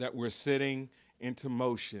that we're setting into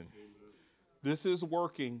motion. This is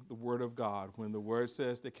working the Word of God. When the Word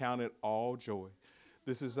says to count it all joy,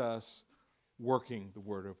 this is us working the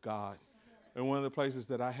Word of God. And one of the places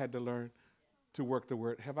that I had to learn to work the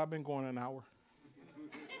Word, have I been going an hour?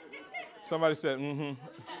 Somebody said, mm-hmm.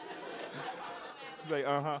 Say,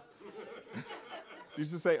 uh-huh. You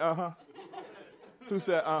should say, uh-huh. Who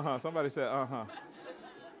said, uh-huh? Somebody said, uh-huh.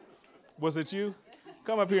 Was it you?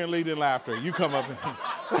 Come up here and lead in laughter. You come up.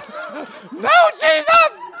 No, Jesus!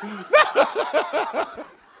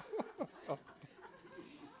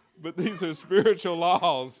 But these are spiritual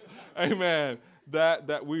laws, amen,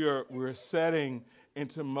 that we're setting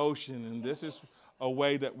into motion. And this is a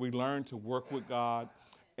way that we learn to work with God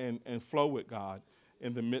and flow with God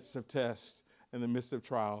in the midst of tests, in the midst of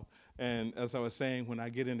trial. And as I was saying, when I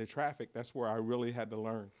get into traffic, that's where I really had to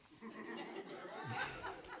learn.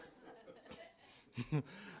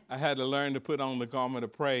 I had to learn to put on the garment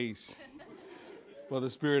of praise for the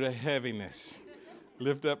spirit of heaviness.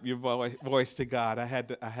 Lift up your voice to God. I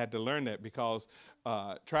had to learn that because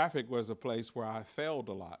traffic was a place where I failed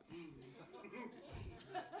a lot.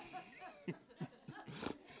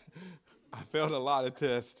 I failed a lot of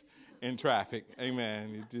tests in traffic.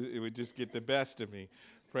 Amen. It would just get the best of me.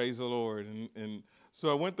 Praise the Lord. And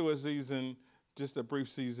so I went through a season, just a brief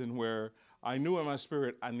season, where I knew in my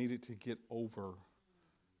spirit I needed to get over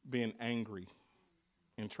being angry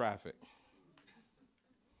in traffic.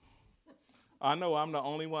 I know I'm the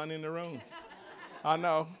only one in the room. I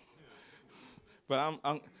know. But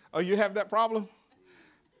oh, you have that problem?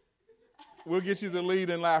 We'll get you the lead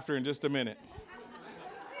in laughter in just a minute.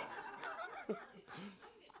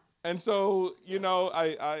 And so, you know,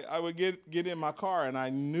 I would get in my car, and I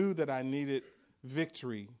knew that I needed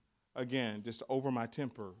victory again, just over my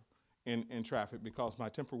temper in traffic, because my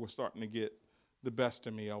temper was starting to get the best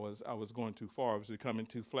of me. I was going too far. I was becoming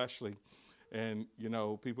too fleshly. And, you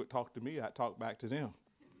know, people would talk to me, I'd talk back to them.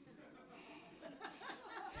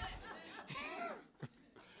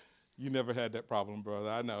 You never had that problem, brother,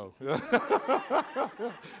 I know.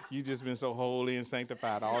 You just been so holy and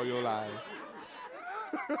sanctified all your life.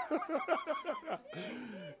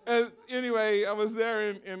 And anyway, I was there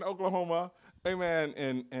in Oklahoma, amen,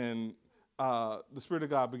 and the Spirit of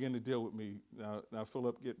God began to deal with me. Now,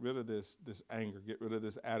 Philip, get rid of this anger, get rid of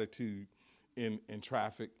this attitude in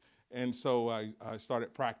traffic. And so I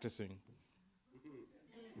started practicing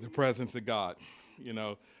the presence of God,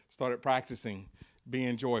 started practicing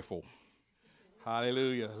being joyful.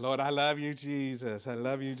 Hallelujah. Lord, I love you, Jesus. I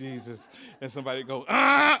love you, Jesus. And somebody go,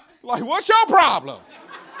 like, what's your problem?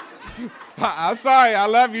 I'm sorry. I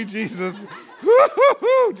love you, Jesus.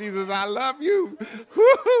 Jesus, I love you.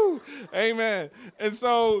 Amen. And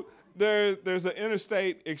so there's an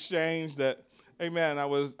interstate exchange that, amen, I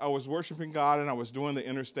was worshiping God and I was doing the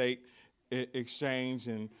interstate exchange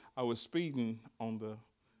and I was speeding on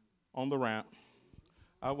the ramp.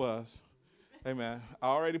 I was. Amen. I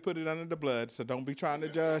already put it under the blood, so don't be trying to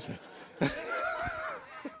judge me.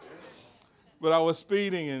 But I was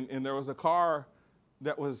speeding, and there was a car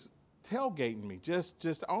that was tailgating me,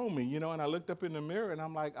 just on me, and I looked up in the mirror, and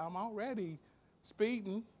I'm like, I'm already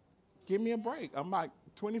speeding. Give me a break. I'm like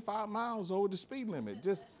 25 miles over the speed limit.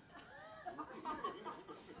 It's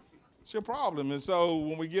your problem. And so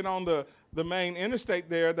when we get on the main interstate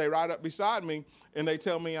there, they ride up beside me, and they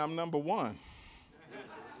tell me I'm number one.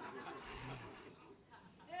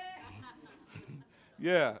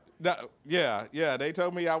 Yeah. They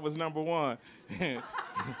told me I was number one.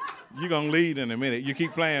 You're going to lead in a minute. You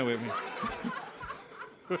keep playing with me.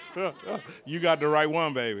 You got the right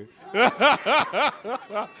one, baby.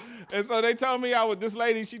 And so they told me this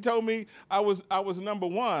lady, she told me I was number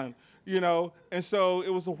one, and so it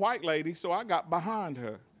was a white lady, so I got behind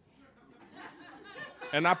her.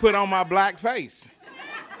 And I put on my black face.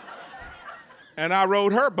 And I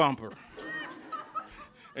rode her bumper.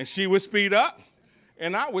 And she would speed up.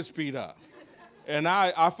 And I would speed up. And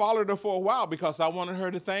I followed her for a while because I wanted her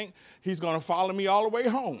to think he's going to follow me all the way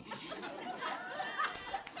home.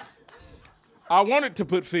 I wanted to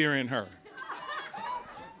put fear in her.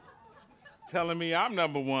 Telling me I'm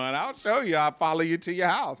number one. I'll show you. I'll follow you to your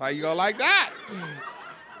house. How you going to like that?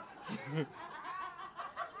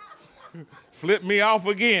 Flip me off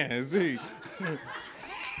again. See?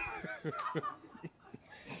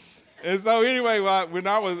 And so anyway, when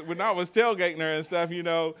I was tailgating her and stuff,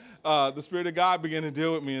 the Spirit of God began to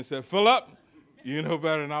deal with me and said, Philip, you know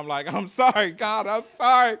better. And I'm like, I'm sorry, God, I'm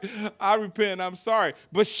sorry. I repent, I'm sorry.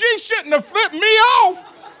 But she shouldn't have flipped me off.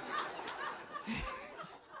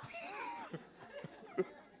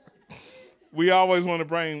 We always want to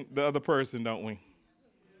blame the other person, don't we?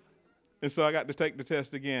 And so I got to take the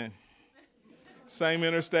test again. Same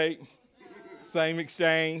interstate, same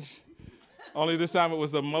exchange. Only this time it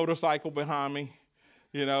was a motorcycle behind me,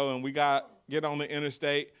 and we get on the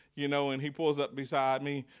interstate, and he pulls up beside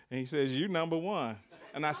me, and he says, you number one.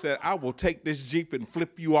 And I said, I will take this Jeep and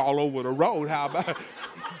flip you all over the road. How about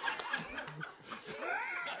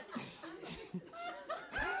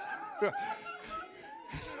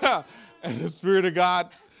it? And the Spirit of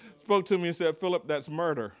God spoke to me and said, Philip, that's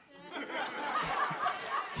murder.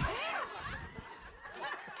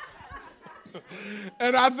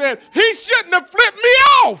 And I said, he shouldn't have flipped me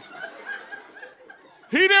off.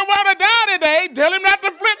 He didn't want to die today. Tell him not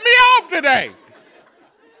to flip me off today.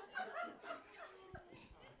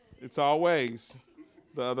 It's always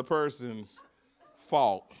the other person's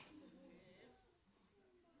fault.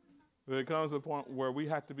 There comes a point where we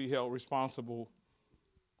have to be held responsible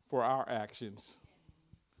for our actions.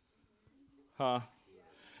 And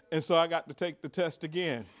so I got to take the test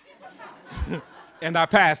again. And I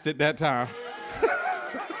passed it that time.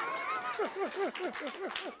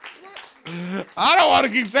 I don't want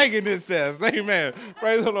to keep taking this test. Amen.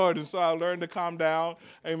 Praise the Lord. And so I learned to calm down.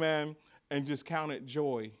 Amen. And just count it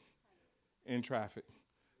joy in traffic.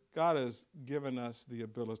 God has given us the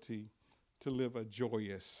ability to live a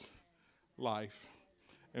joyous life.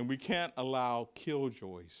 And we can't allow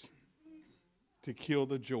killjoys to kill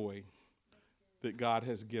the joy that God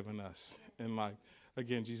has given us in life.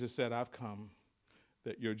 Again, Jesus said, I've come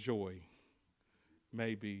that your joy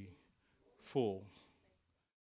may be full.